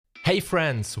Hey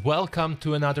friends, welcome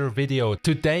to another video.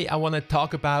 Today I want to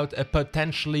talk about a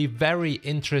potentially very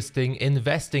interesting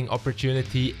investing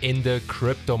opportunity in the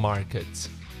crypto markets.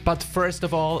 But first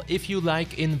of all, if you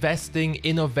like investing,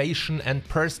 innovation and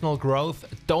personal growth,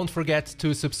 don't forget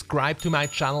to subscribe to my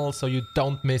channel so you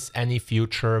don't miss any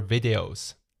future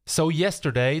videos. So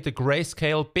yesterday, the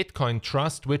Grayscale Bitcoin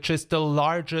Trust, which is the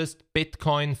largest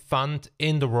Bitcoin fund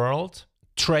in the world,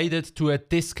 traded to a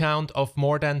discount of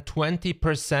more than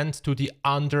 20% to the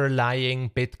underlying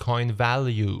Bitcoin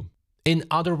value. In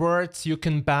other words, you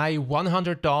can buy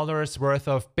 $100 worth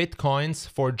of Bitcoins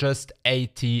for just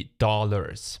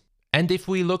 $80. And if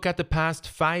we look at the past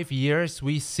 5 years,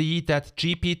 we see that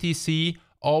GBTC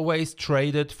always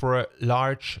traded for a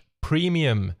large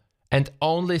premium and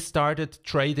only started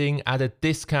trading at a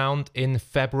discount in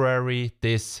February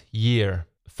this year.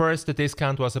 First, the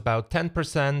discount was about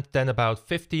 10%, then about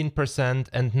 15%,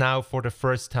 and now for the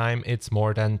first time it's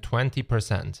more than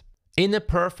 20%. In a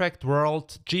perfect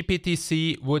world,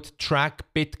 GBTC would track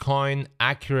Bitcoin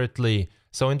accurately.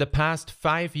 So in the past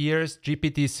 5 years,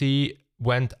 GBTC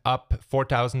went up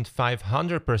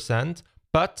 4,500%,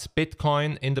 but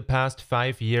Bitcoin in the past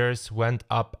 5 years went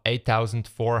up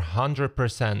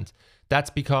 8,400%.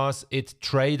 That's because it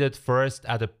traded first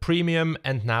at a premium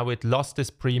and now it lost this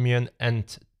premium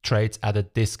and trades at a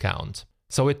discount.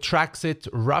 So it tracks it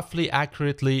roughly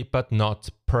accurately, but not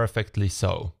perfectly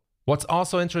so. What's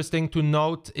also interesting to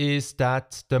note is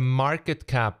that the market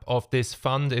cap of this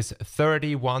fund is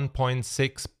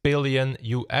 $31.6 billion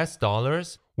US,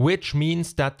 which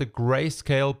means that the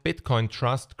Grayscale Bitcoin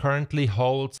Trust currently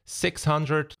holds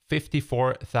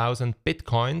 654,000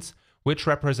 Bitcoins, which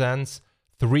represents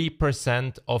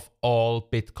 3% of all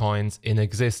Bitcoins in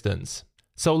existence.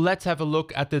 So let's have a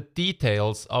look at the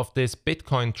details of this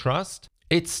Bitcoin Trust.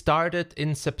 It started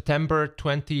in September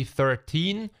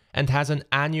 2013 and has an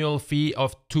annual fee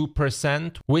of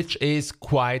 2%, which is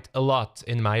quite a lot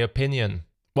in my opinion.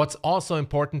 What's also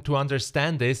important to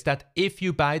understand is that if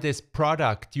you buy this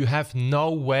product, you have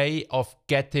no way of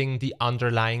getting the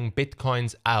underlying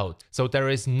Bitcoins out. So there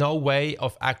is no way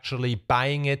of actually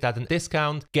buying it at a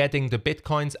discount, getting the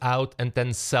Bitcoins out and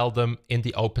then sell them in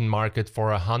the open market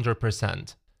for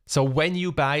 100%. So when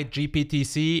you buy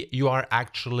GBTC, you are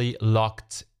actually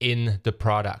locked in the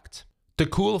product. The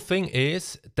cool thing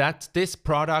is that this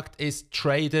product is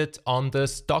traded on the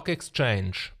stock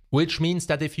exchange, which means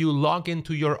that if you log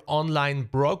into your online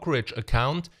brokerage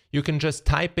account, you can just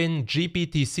type in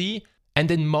GBTC, and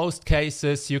in most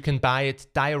cases, you can buy it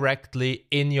directly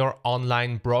in your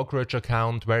online brokerage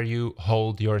account where you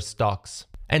hold your stocks.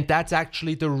 And that's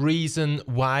actually the reason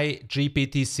why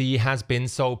GBTC has been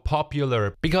so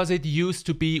popular, because it used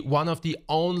to be one of the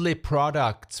only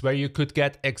products where you could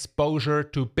get exposure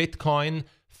to Bitcoin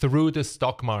through the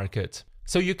stock market.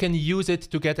 So you can use it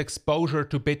to get exposure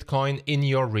to Bitcoin in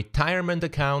your retirement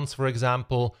accounts, for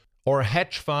example, or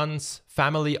hedge funds,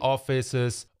 family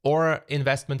offices, or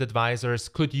investment advisors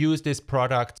could use this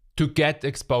product to get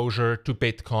exposure to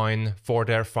Bitcoin for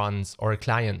their funds or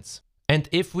clients. And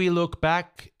if we look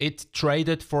back, it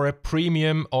traded for a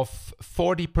premium of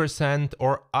 40%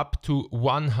 or up to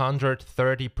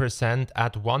 130%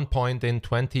 at one point in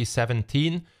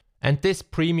 2017. And this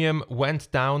premium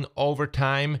went down over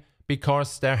time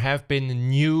because there have been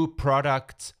new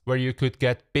products where you could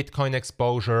get Bitcoin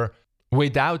exposure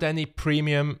without any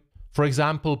premium. For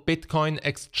example, Bitcoin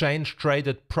exchange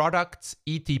traded products,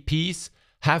 ETPs,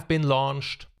 have been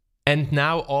launched. And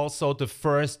now also the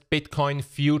first Bitcoin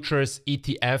futures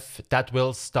ETF that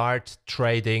will start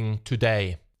trading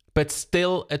today. But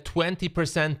still, a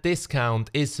 20% discount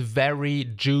is very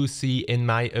juicy in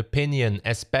my opinion,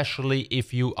 especially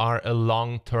if you are a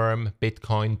long-term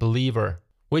Bitcoin believer.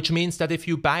 Which means that if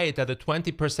you buy it at a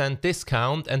 20%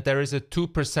 discount and there is a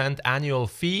 2% annual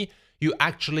fee, you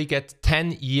actually get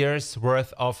 10 years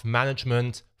worth of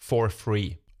management for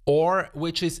free. Or,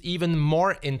 which is even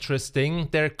more interesting,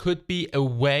 there could be a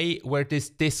way where this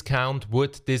discount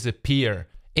would disappear.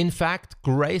 In fact,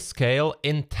 Grayscale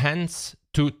intends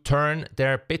to turn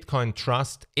their Bitcoin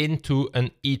Trust into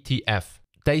an ETF.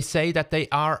 They say that they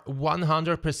are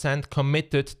 100%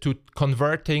 committed to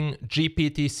converting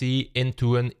GBTC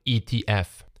into an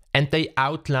ETF. And they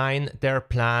outline their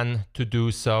plan to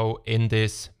do so in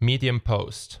this Medium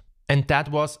post. And that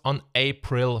was on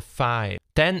April 5.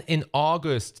 Then in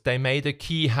August, they made a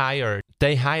key hire.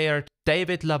 They hired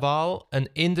David Laval, an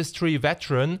industry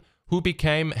veteran who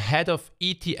became head of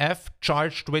ETF,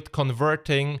 charged with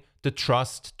converting the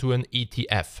trust to an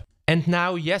ETF. And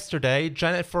now yesterday,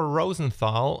 Jennifer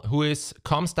Rosenthal, who is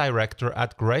comms director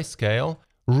at Grayscale,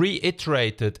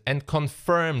 reiterated and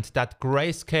confirmed that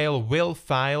Grayscale will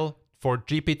file for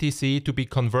GBTC to be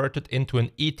converted into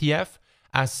an ETF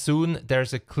as soon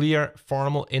there's a clear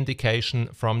formal indication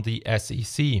from the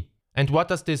SEC. And what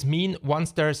does this mean?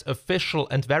 Once there's official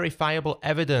and verifiable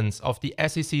evidence of the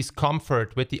SEC's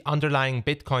comfort with the underlying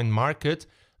Bitcoin market,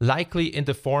 likely in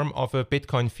the form of a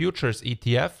Bitcoin futures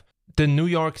ETF, the New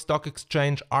York Stock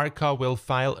Exchange ARCA will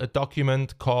file a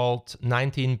document called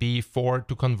 19B4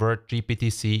 to convert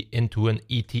GBTC into an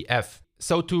ETF.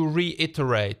 So to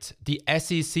reiterate, the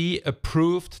SEC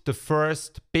approved the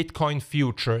first Bitcoin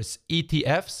futures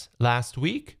ETFs last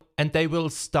week, and they will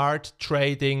start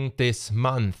trading this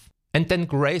month. And then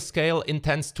Grayscale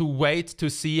intends to wait to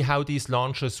see how these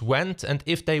launches went, and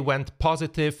if they went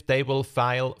positive, they will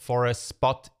file for a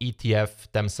spot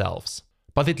ETF themselves.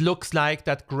 But it looks like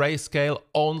that Grayscale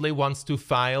only wants to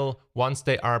file once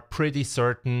they are pretty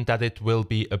certain that it will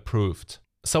be approved.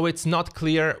 So it's not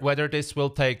clear whether this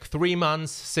will take 3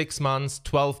 months, 6 months,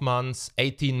 12 months,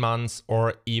 18 months,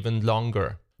 or even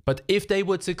longer. But if they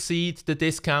would succeed, the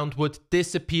discount would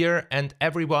disappear and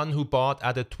everyone who bought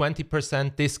at a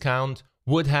 20% discount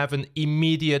would have an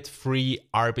immediate free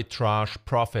arbitrage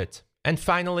profit. And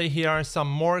finally, here are some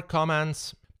more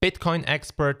comments. Bitcoin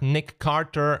expert Nick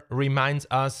Carter reminds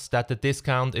us that the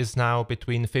discount is now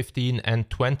between 15 and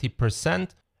 20%.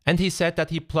 And he said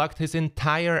that he plugged his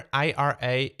entire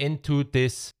IRA into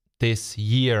this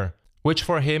year, which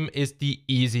for him is the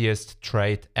easiest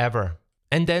trade ever.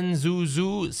 And then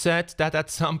Zuzu said that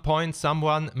at some point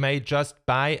someone may just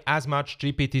buy as much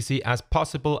GBTC as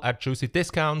possible at juicy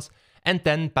discounts and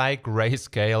then buy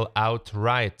Grayscale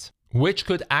outright, which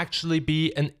could actually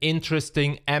be an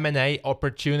interesting M&A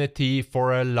opportunity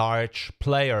for a large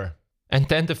player. And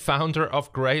then the founder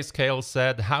of Grayscale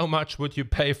said, "How much would you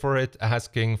pay for it?"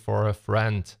 asking for a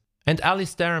friend. And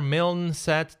Alistair Milne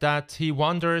said that he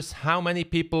wonders how many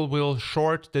people will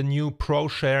short the new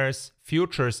ProShares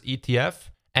futures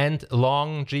ETF and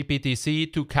long GBTC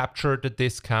to capture the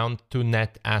discount to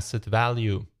net asset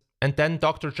value. And then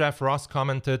Dr. Jeff Ross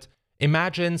commented,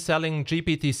 "Imagine selling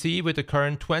GBTC with a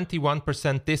current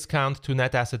 21% discount to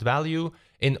net asset value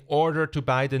in order to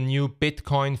buy the new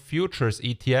Bitcoin futures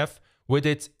ETF with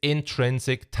its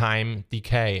intrinsic time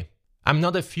decay." I'm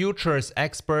not a futures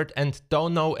expert and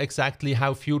don't know exactly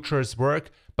how futures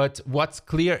work, but what's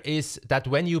clear is that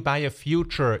when you buy a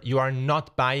future, you are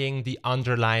not buying the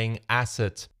underlying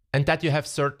asset, and that you have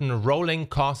certain rolling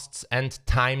costs and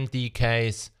time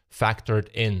decays factored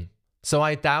in. So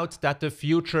I doubt that the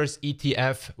futures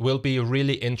ETF will be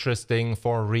really interesting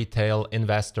for retail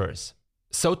investors.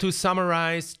 So to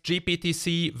summarize,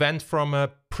 GBTC went from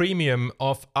a premium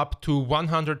of up to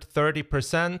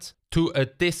 130% to a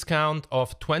discount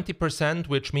of 20%,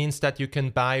 which means that you can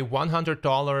buy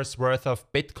 $100 worth of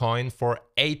Bitcoin for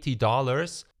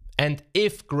 $80. And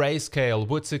if Grayscale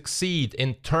would succeed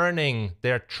in turning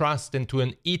their trust into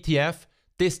an ETF,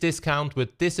 this discount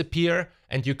would disappear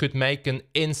and you could make an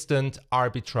instant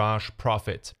arbitrage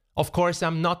profit. Of course,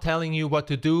 I'm not telling you what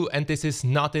to do, and this is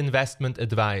not investment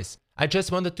advice. I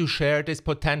just wanted to share this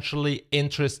potentially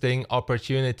interesting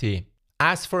opportunity.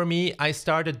 As for me, I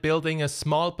started building a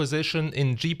small position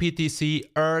in GBTC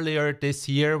earlier this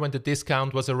year when the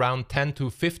discount was around 10 to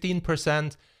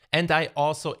 15%, and I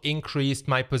also increased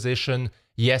my position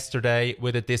yesterday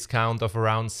with a discount of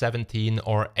around 17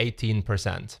 or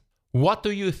 18%. What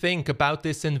do you think about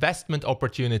this investment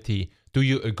opportunity? Do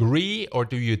you agree or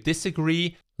do you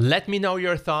disagree? Let me know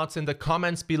your thoughts in the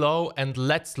comments below and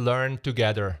let's learn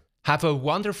together. Have a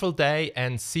wonderful day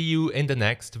and see you in the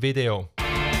next video.